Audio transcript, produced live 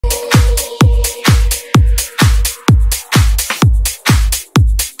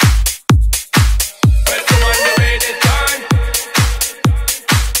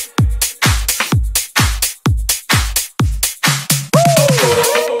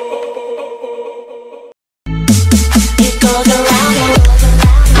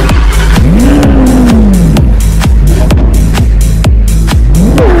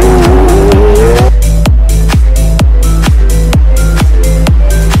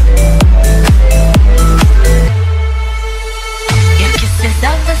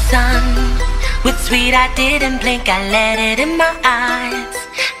beat, I didn't blink, I let it in my eyes.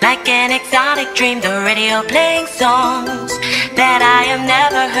 Like an exotic dream, the radio playing songs that I have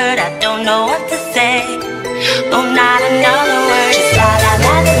never heard, I don't know what to say. Oh, not another word, just la la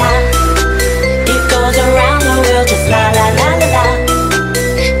la la la. It goes around the world, just la la la la la.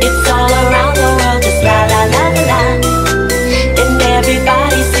 It's all around the world, just la la la la la. And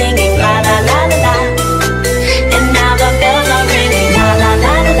everybody's singing la la la la la. And now the bells are ringing la la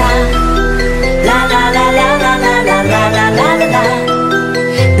la la la. La la la la la la la la la la la la.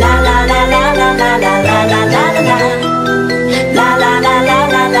 La la la la la la la la la la la la. La la la la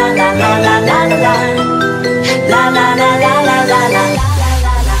la la la la la la la la. La la la la la la la.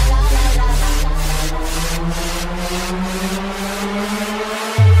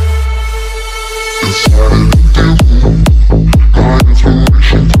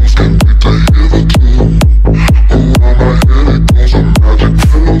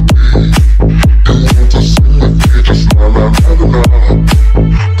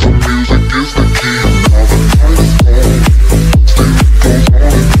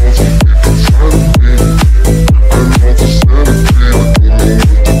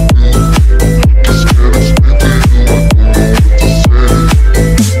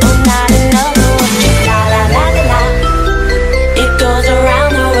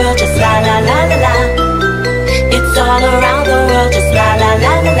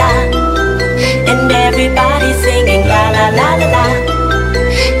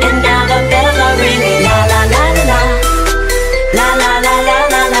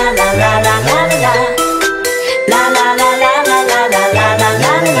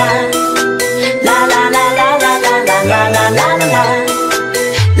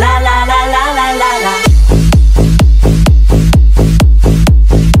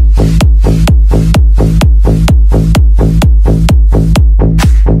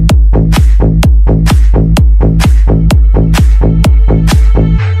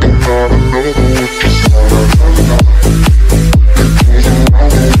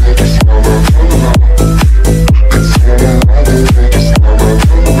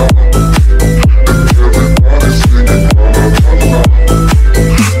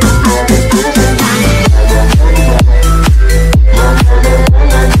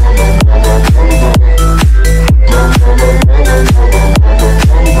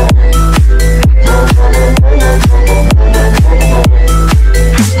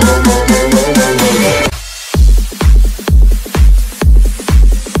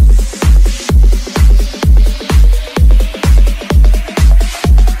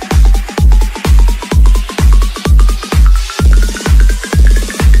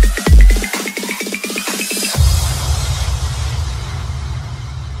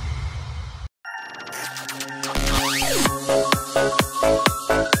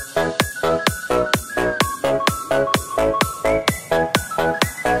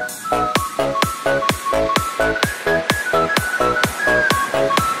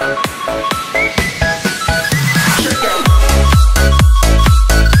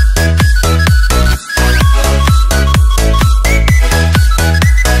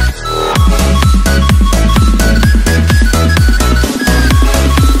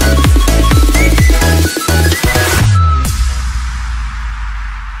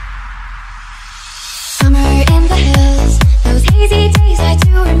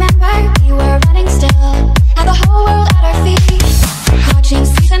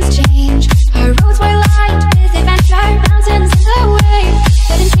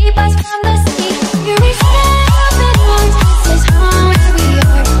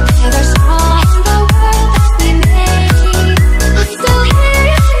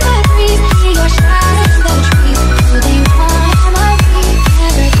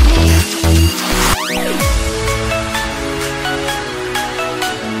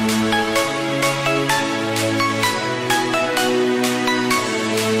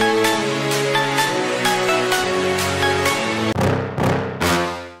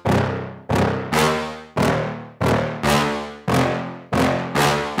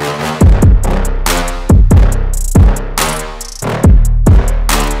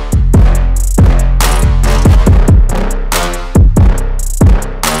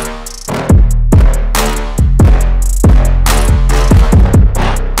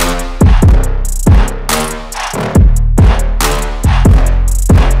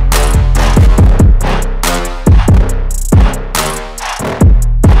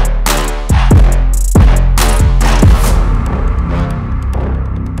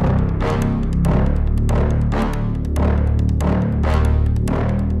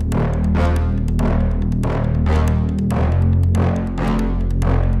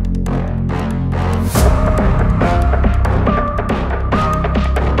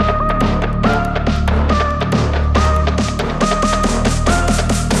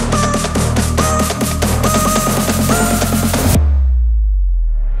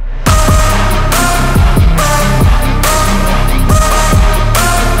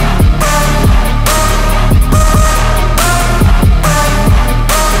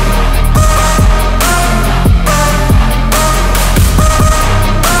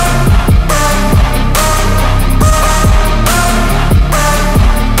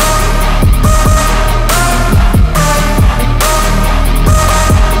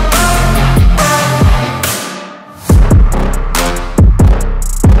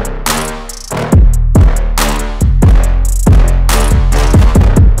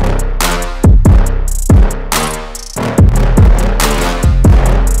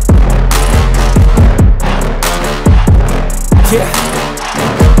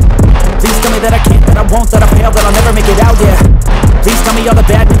 I'll never make it out, yeah. Please tell me all the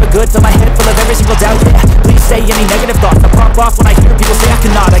bad, never good. Fill my head full of every single doubt, yeah. Please say any negative thoughts, I pop off when I hear people say I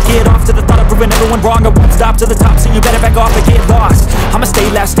cannot. I get off to the thought of proving everyone wrong. I won't stop to the top, so you better back off and get lost. I'ma stay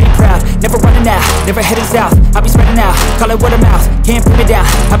loud, stay proud, never running out, never heading south. I'll be spreading out, call it word of mouth. Can't put me down,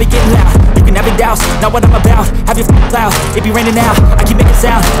 I'll be getting loud. You can have your doubts, not what I'm about. Have your cloud, it be raining out. I keep making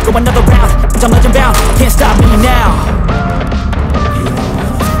sound, go another round. I'm legend bound, can't stop me now.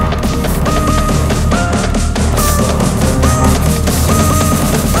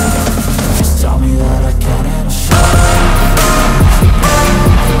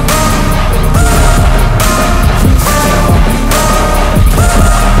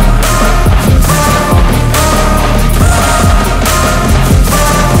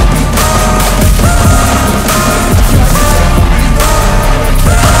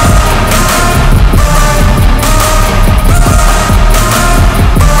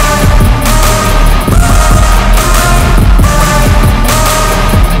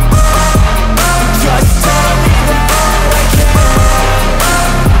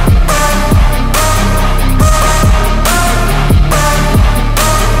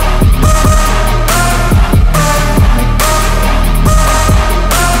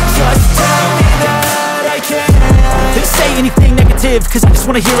 Cause I just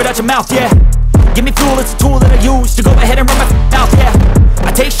wanna hear it out your mouth, yeah. Give me fuel, it's a tool that I use to go ahead and run my mouth, yeah.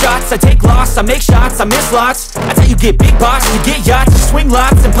 I take shots, I take loss, I make shots, I miss lots. That's how you get big boss, you get yachts, you swing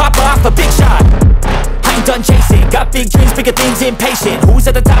lots and pop off a big shot. I ain't done chasing, got big dreams, bigger things, impatient. Who's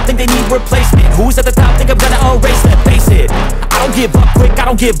at the top think they need replacement? Who's at the top think I'm gonna erase them? Face it, I don't give up quick, I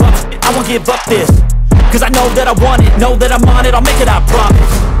don't give up shit, I won't give up this. Cause I know that I want it, know that I'm on it, I'll make it, I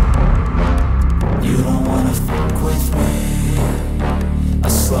promise. You don't wanna fuck with me. A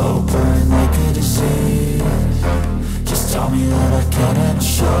slow burn like a disease. Just tell me that I can and I'll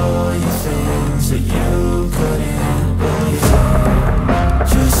show you things that you couldn't believe.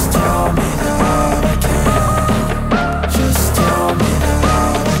 Just tell me that I can. Just tell me that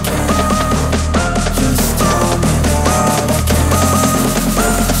I can. Just tell me that I can.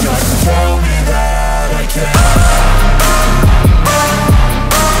 Just tell me that I can.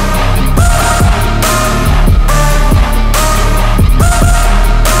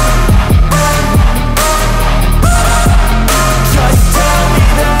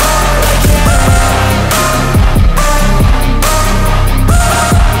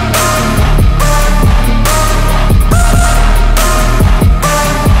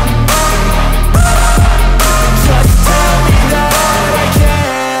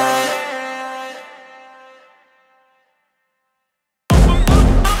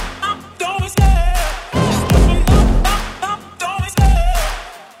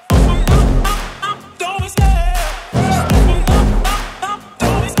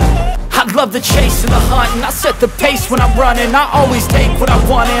 Love the chase and the hunt, and I set the pace when I'm running. I always take what I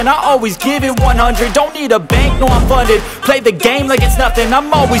want and I always give it 100. Don't need a bank, no I'm funded. Play the game like it's nothing.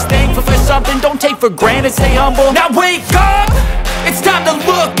 I'm always thankful for something. Don't take for granted, stay humble. Now wake up! It's time to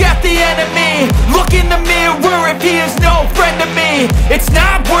look at the enemy. Look in the mirror if he is no friend to me. It's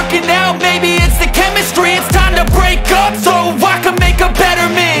not working out, maybe it's the chemistry. It's time to break up so I can make a better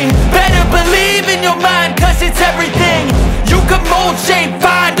me. Better believe in your mind, cause it's everything. You can mold, shape,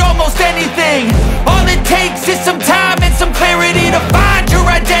 find almost anything. All it takes is some time and some clarity to find your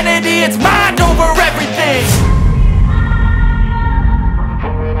identity. It's mind over everything.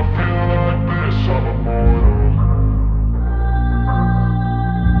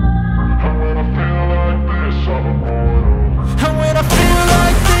 And when I feel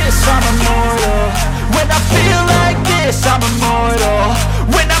like this, I'm immortal. When I feel like this, I'm immortal.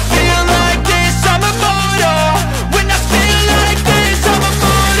 When I feel like this, I'm immortal. When I feel like this, I'm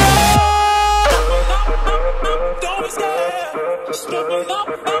immortal. Don't be scared. Just open up,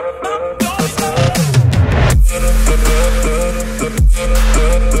 don't be scared.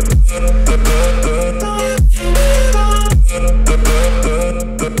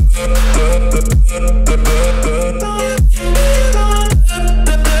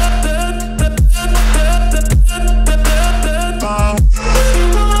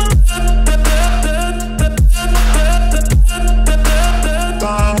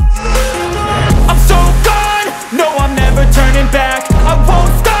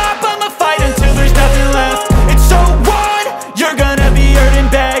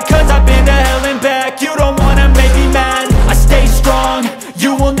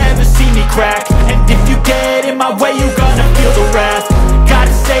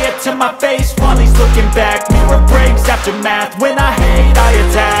 To my face while he's looking back. Mirror breaks after math. When I hate, I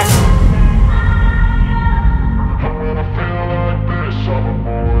attack. And when I feel like this, I'm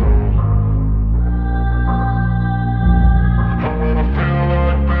immortal.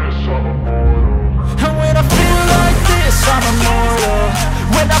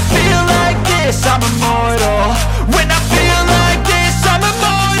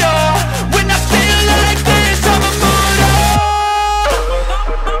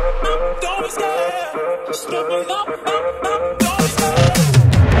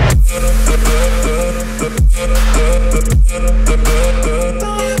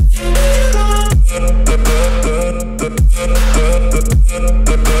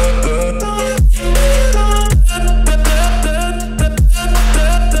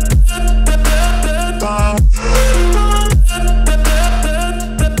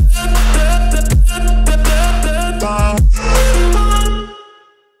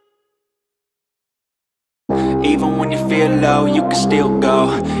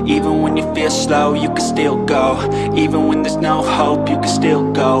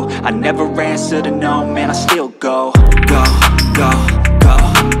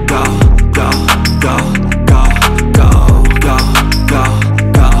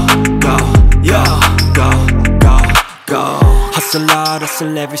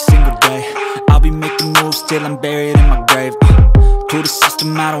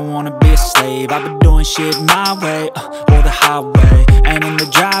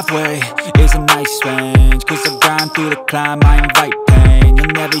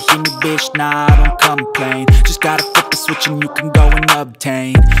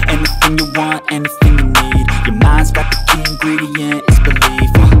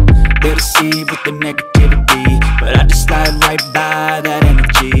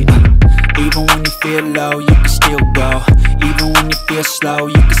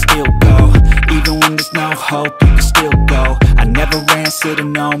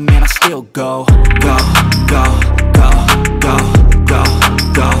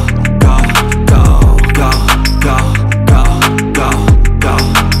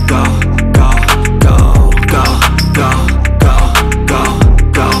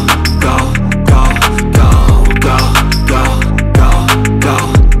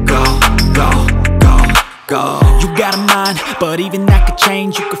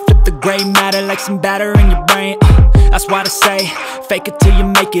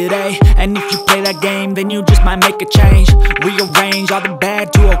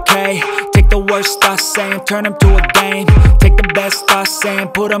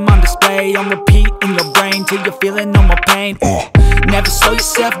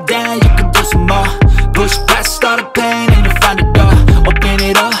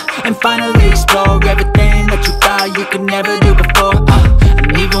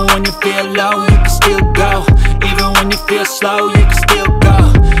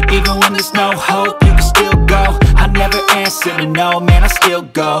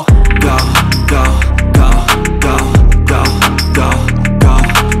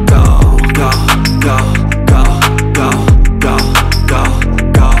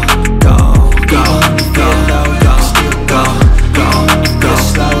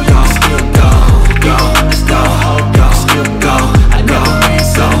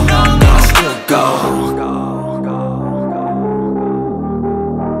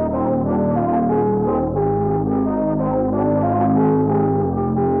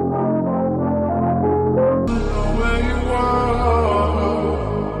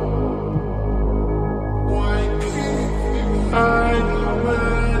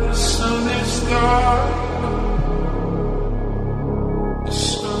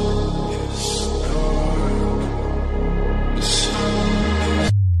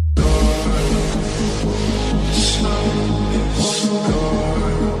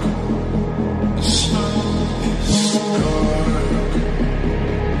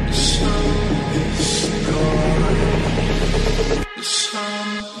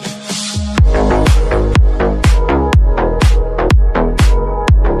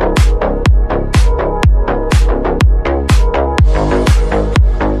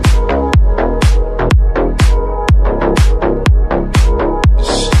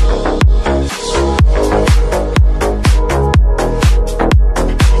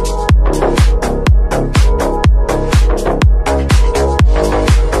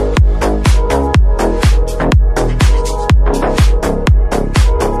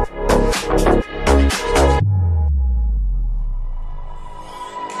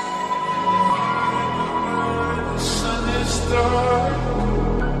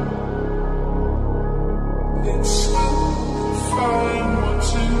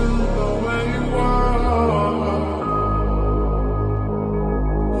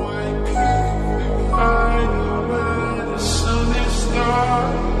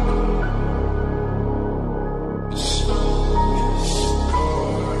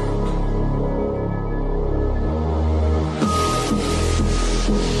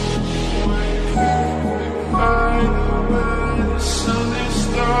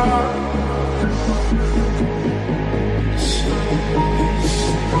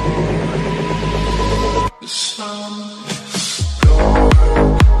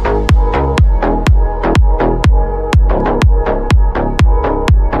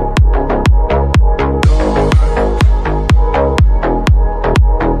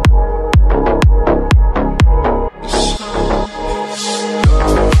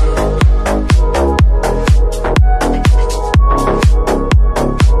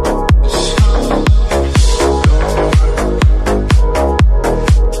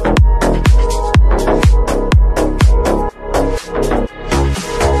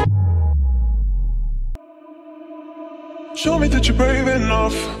 Show me that you're brave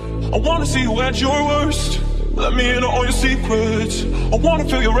enough. I wanna see you at your worst. Let me in on all your secrets. I wanna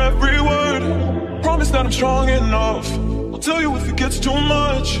feel your every word. Promise that I'm strong enough. I'll tell you if it gets too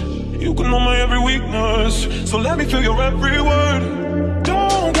much. You can know my every weakness, so let me feel your every word.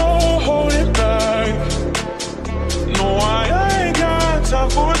 Don't go holding back. No, I ain't got time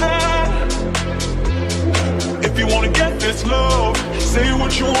for that. If you wanna get this love, say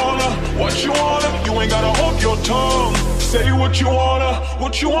what you wanna, what you wanna. You ain't gotta hold your tongue. Say what you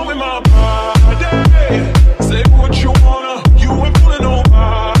want with my body. Say what you wanna, you ain't fooling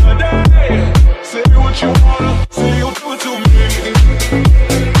nobody. Say what you wanna, say you'll do it to me.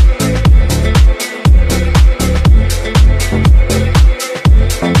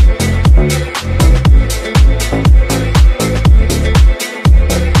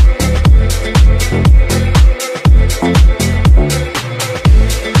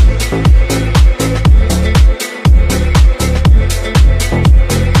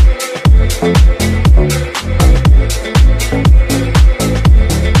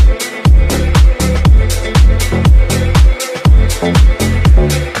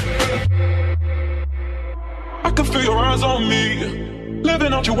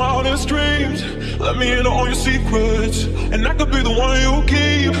 Your wildest dreams, let me in on all your secrets, and I could be the one you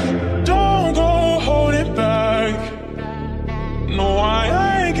keep. Don't go holding back. No,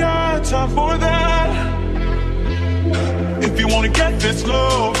 I ain't got time for that. If you wanna get this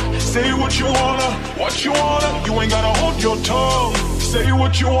love, say what you wanna, what you wanna. You ain't gotta hold your tongue. Say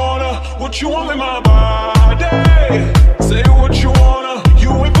what you want with my body. Say what you wanna, you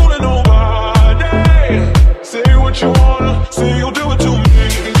ain't fooling nobody. Say what you wanna, say you'll do it to me.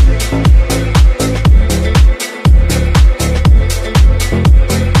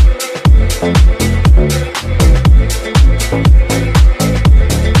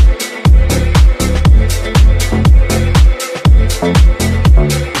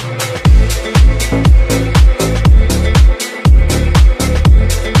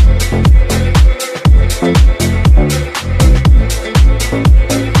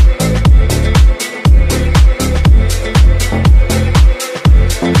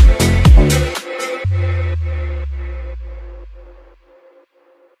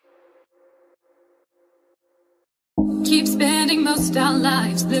 Keep spending most our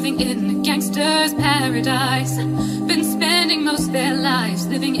lives living in a gangster's paradise. Been spending most their lives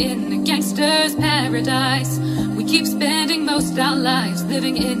living in a gangster's paradise. We keep spending most our lives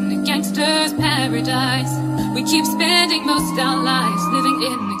living in a gangster's paradise. We keep spending most our lives living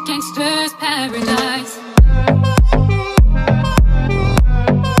in a gangster's paradise.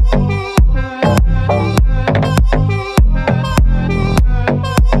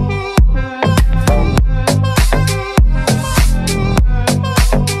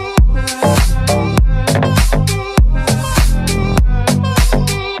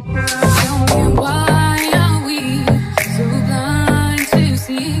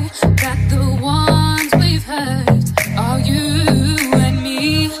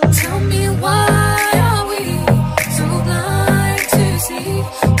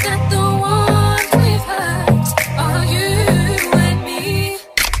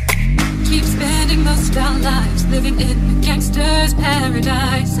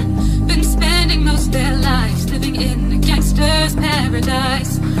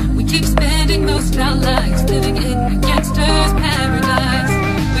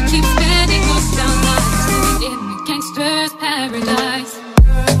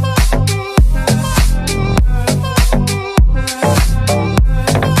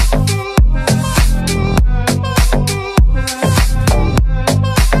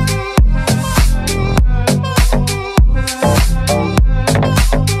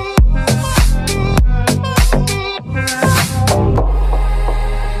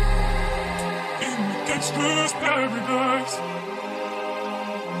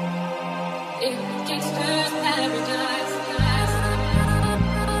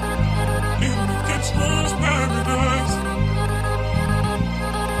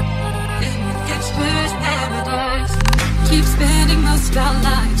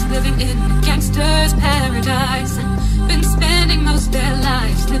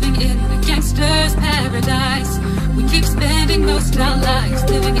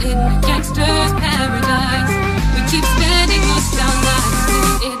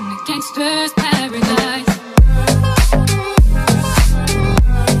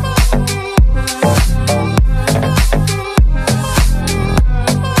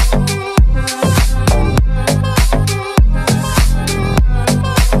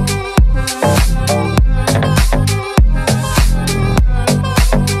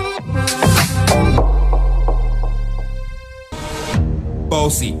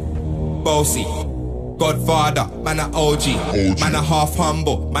 bossy, bossy. Godfather, man a OG. Man a half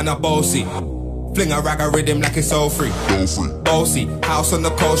humble, man a bossy. Fling a rag a rhythm like it's all free. Bossy, house on the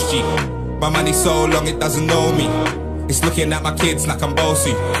coast G. My money so long it doesn't know me. It's looking at my kids like I'm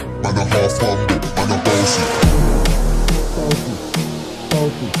bossy. Man a half humble, man a bossy. Bossy,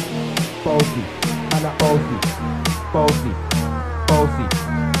 bossy, bossy. Man a bossy, bossy, bossy,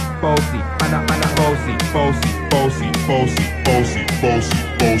 bossy. Man a bossy, bossy, bossy, bossy, bossy, bossy,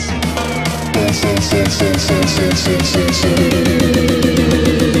 bossy.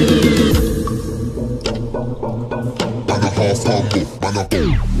 Man a half humble, man a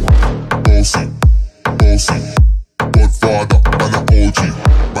bossy, bossy. Godfather, man a OG.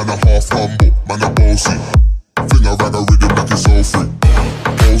 Man a half humble, man a bossy. Fling a rag a rhythm like it's all free.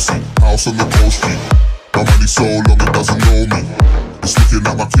 Bossy, house on the coast G. My money so long it doesn't know me. It's looking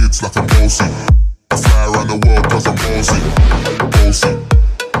at my kids like I'm bossy. I fly around the world cause I'm bossy. Bossy.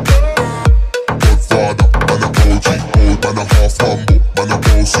 Godfather, man a OG. Man a half humble, man a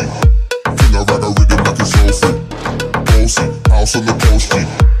bossy. Fling a rag a rhythm like it's all free. Bossy, house on the coast G.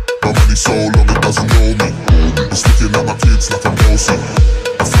 My money so long it doesn't know me. It's looking at my kids like I'm bossy.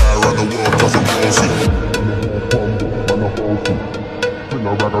 I fly around the world cause I'm bossy. Man a bossy. Fling a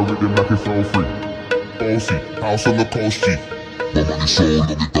rag a rhythm like it's all free. Bossy, house on the coast G. My money so long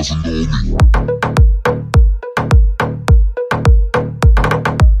it doesn't know me.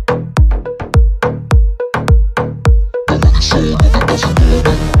 My money so long it doesn't know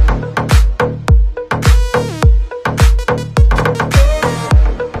me.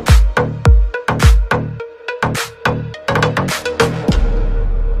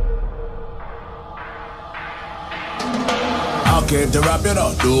 Came to rap, you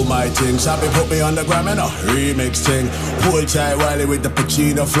know, do my thing. Sabi put me on the gram, you know, remix thing. Pull tight Wiley with the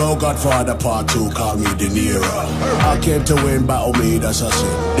Pacino flow. Godfather part 2, call me De Niro. I came to win, battle me, that's a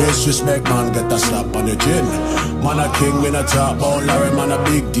sin. Disrespect, man, get a slap on the chin. Man a king, win a top, bone Larry. Man a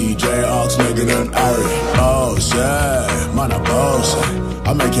big DJ, Ox, Megan and Harry. Boss, yeah, man a boss.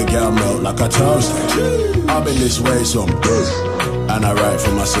 I make your girl melt like a toast. I've been this way some day, and I write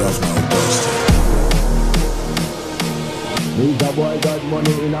for myself, no ghost. Me's a boy got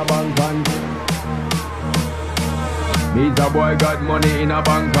money in a bank van. Me's a boy got money in a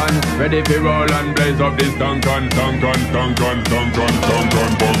bank van. Ready for roll and blaze up this Duncan, Duncan, Duncan, Duncan, Duncan,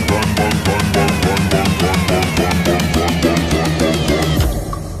 Duncan, Duncan, Duncan.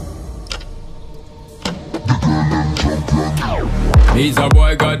 Me's a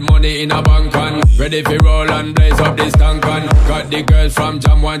boy got money in a bank van. Ready for roll and blaze up this Duncan. Got the girls from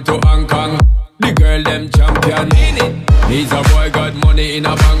Jamwan to Hong Kong. The girl them champion. He's a boy got money in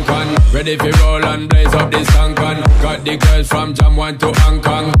a bank on. Ready for roll and blaze up this Duncan. Got the girls from Jamwan to Hong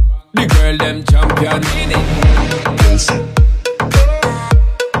Kong. The girl them champion. Bossy.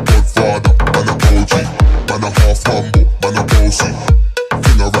 Godfather, man a OG. Man a half humble, man a bossy.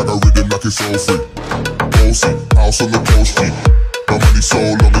 Fling a rag a rhythm like it's all free. Bossy, house on the coast G. My money so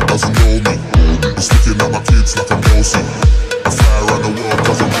long it doesn't know me. It's looking at my kids like I'm bossy. I fly around the world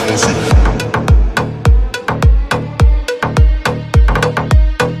cause I'm bossy.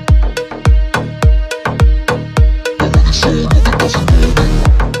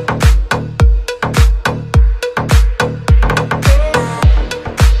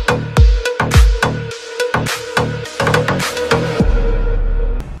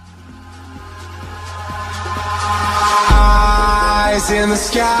 In the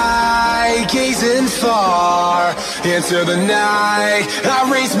sky, gazing far into the night, I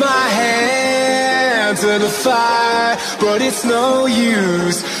raise my hand to the fire, but it's no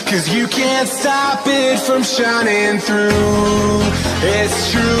use, 'cause you can't stop it from shining through. It's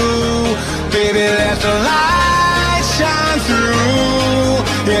true, baby, let the light shine through.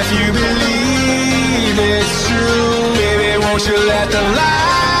 If you believe it's true, baby, won't you let the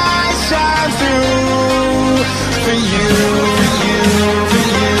light shine through for you.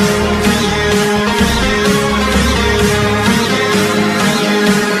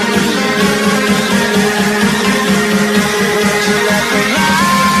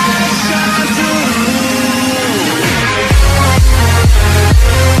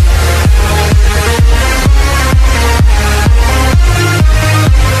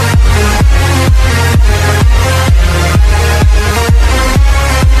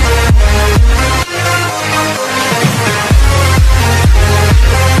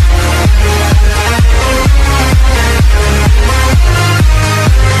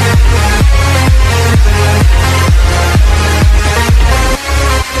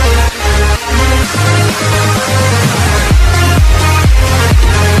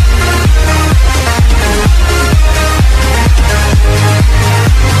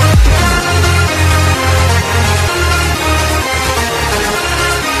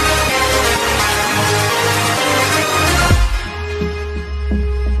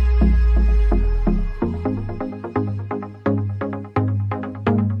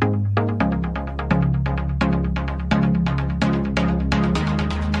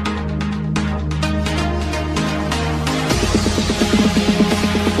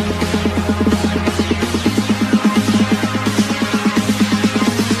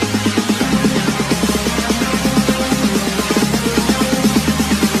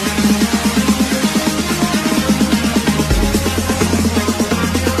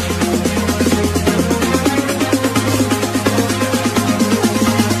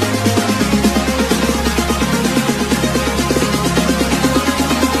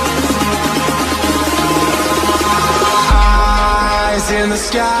 the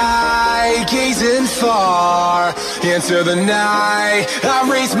sky, gazing far into the night. I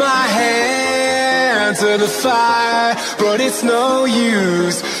raise my hand to the fire, but it's no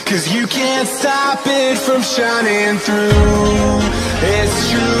use, 'cause you can't stop it from shining through. It's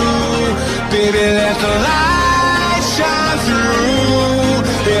true, baby, let the light shine through.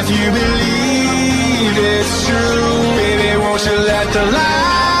 If you believe it's true, baby, won't you let the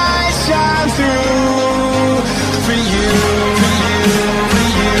light shine through for you, for you, for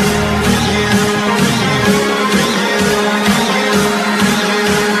you, for you, for you, for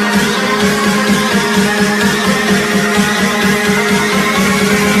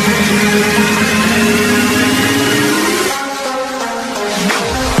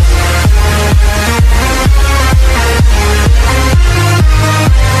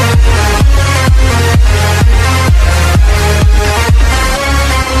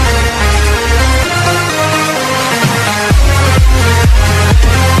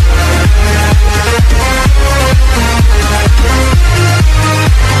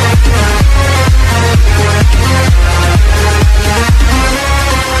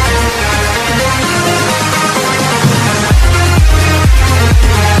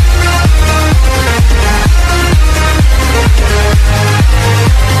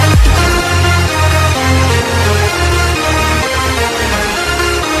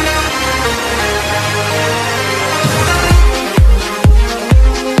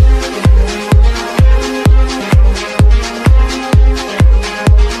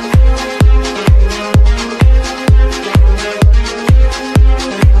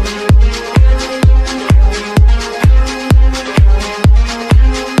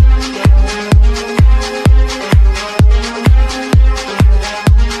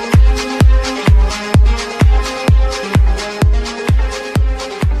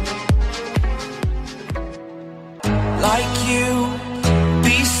like you,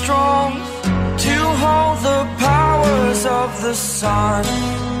 be strong to hold the powers of the sun.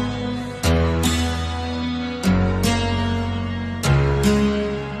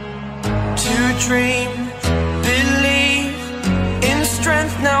 To dream, believe in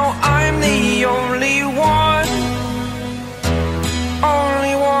strength, now I'm the only one,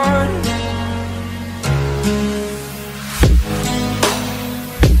 only one.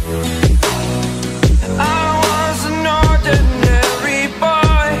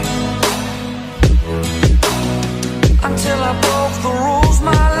 Until I broke the rules,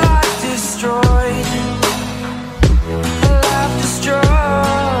 my life destroyed, my life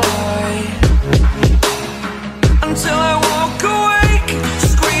destroyed. Until I walk awake,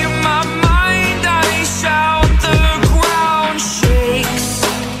 scream my mind, I shout, the ground shakes.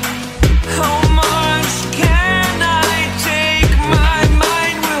 How much can I take? My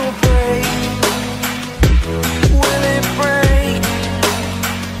mind will break. Will it break?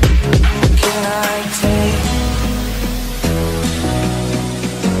 Can I take?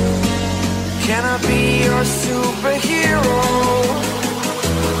 Can I be your superhero?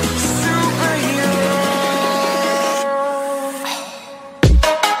 Superhero.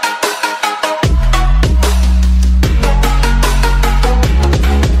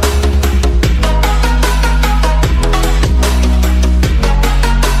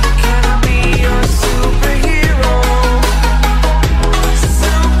 Can I be your superhero?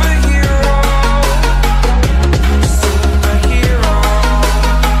 Superhero. Superhero.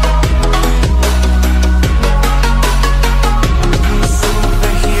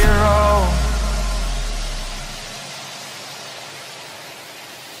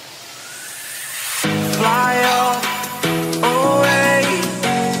 Fly up, away.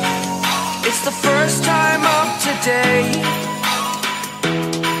 It's the first time of today.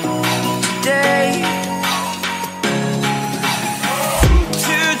 Today.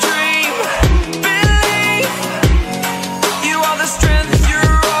 To dream, believe. You are the strength,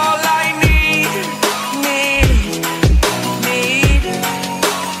 you're all I need. Need.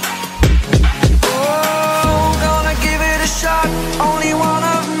 Oh, gonna give it a shot. Only one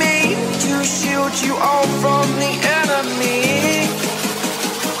of me to shield you all from the enemy.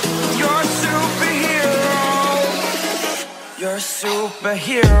 You're a superhero. You're a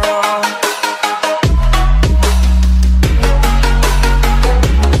superhero.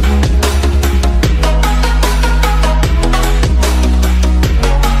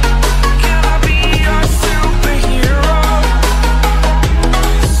 Can I be your superhero?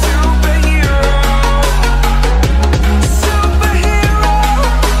 Superhero. Superhero.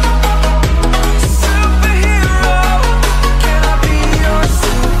 Superhero. Can I be your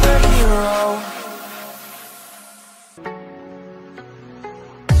superhero?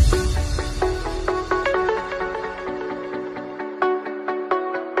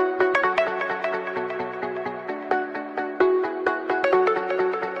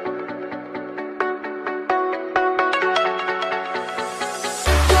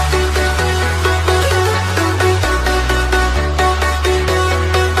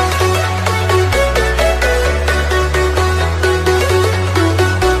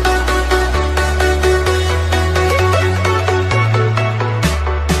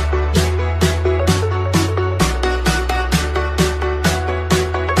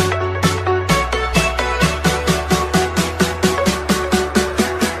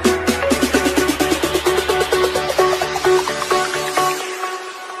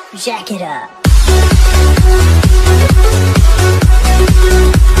 jack it up.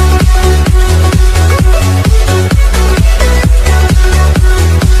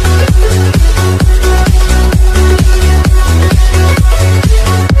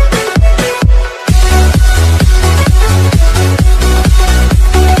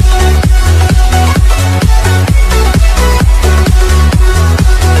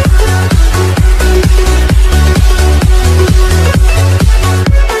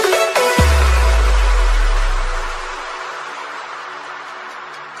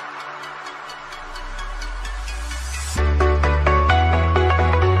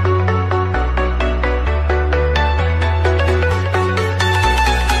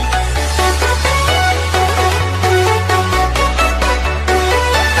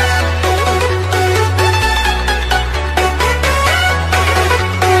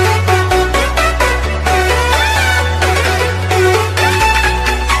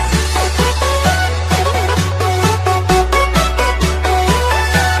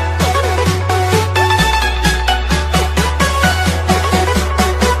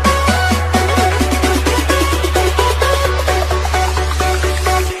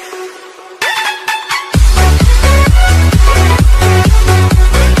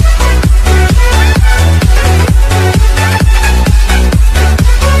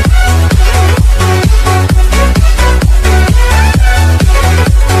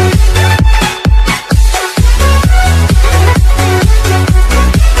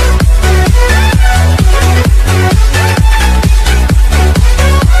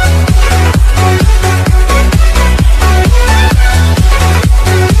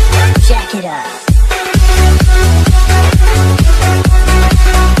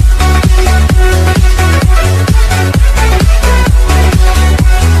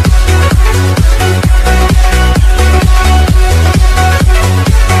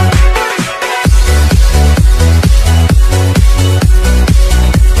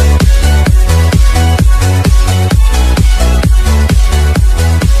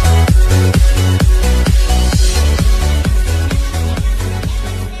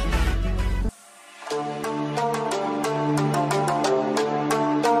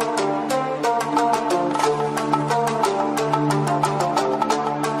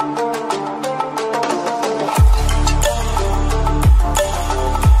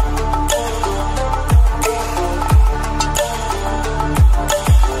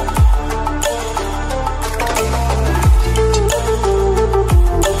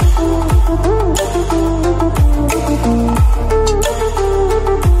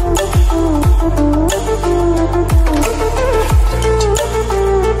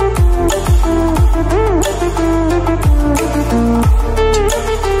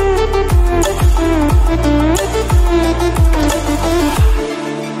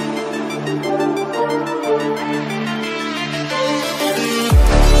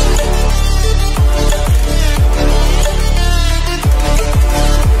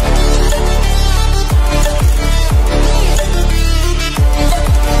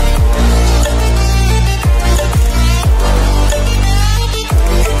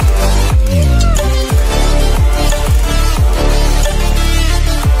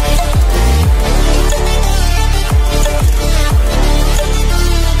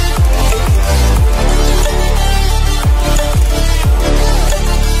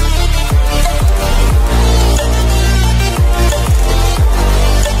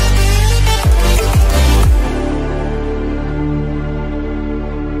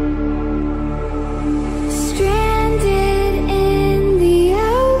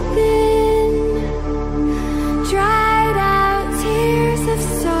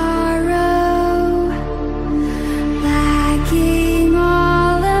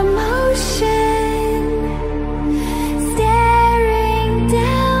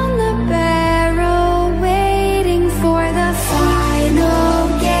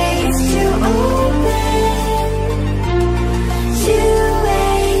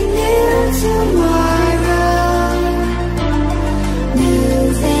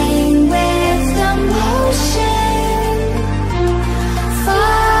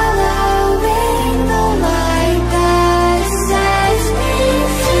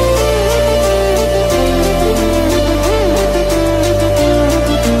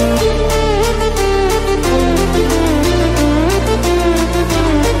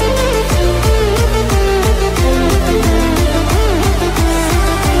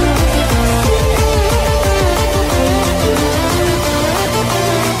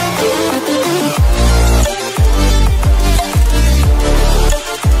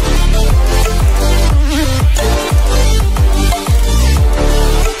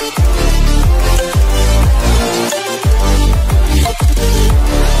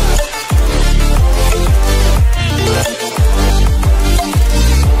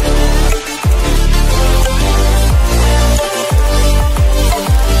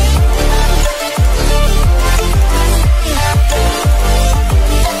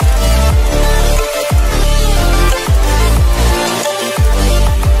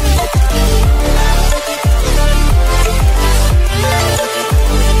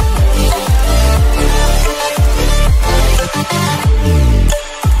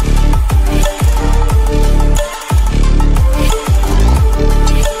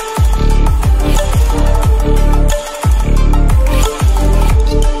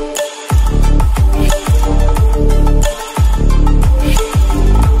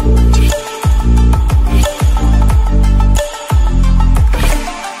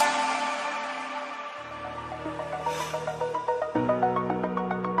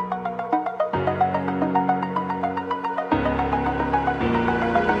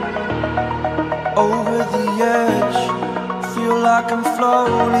 over the edge. Feel like I'm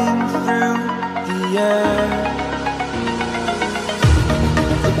floating through the air.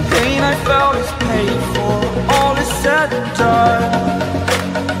 The pain I felt is paid for, all is said and done.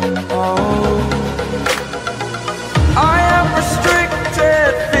 Oh, I am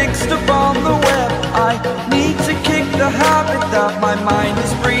restricted, fixed upon the web. I need to kick the habit that my mind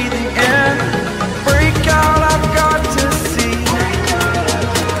is breathing in. Break out, I've got to see.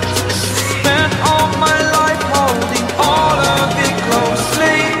 Spent all my life holding all of it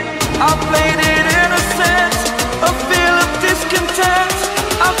closely. I played it innocent, a feel of discontent.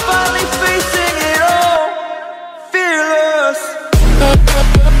 I'm finally facing it all, fearless.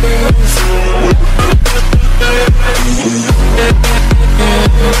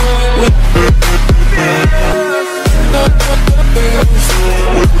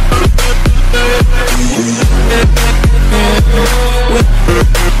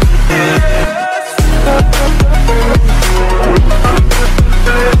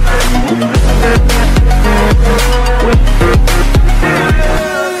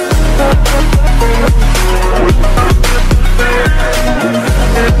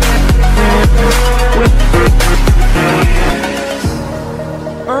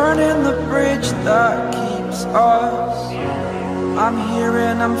 Burning the bridge that keeps us. I'm here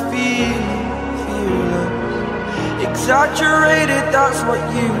and I'm feeling fearless. Exaggerated, that's what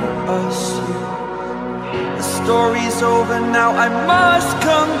you assume. The story's over now, I must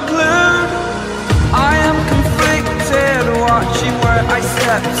conclude. I am conflicted, watching where I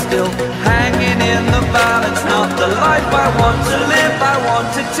step still, hanging in the balance. Not the life I want to live, I want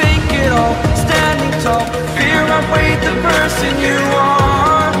to take it all. Standing tall, fear I weighed the person you are.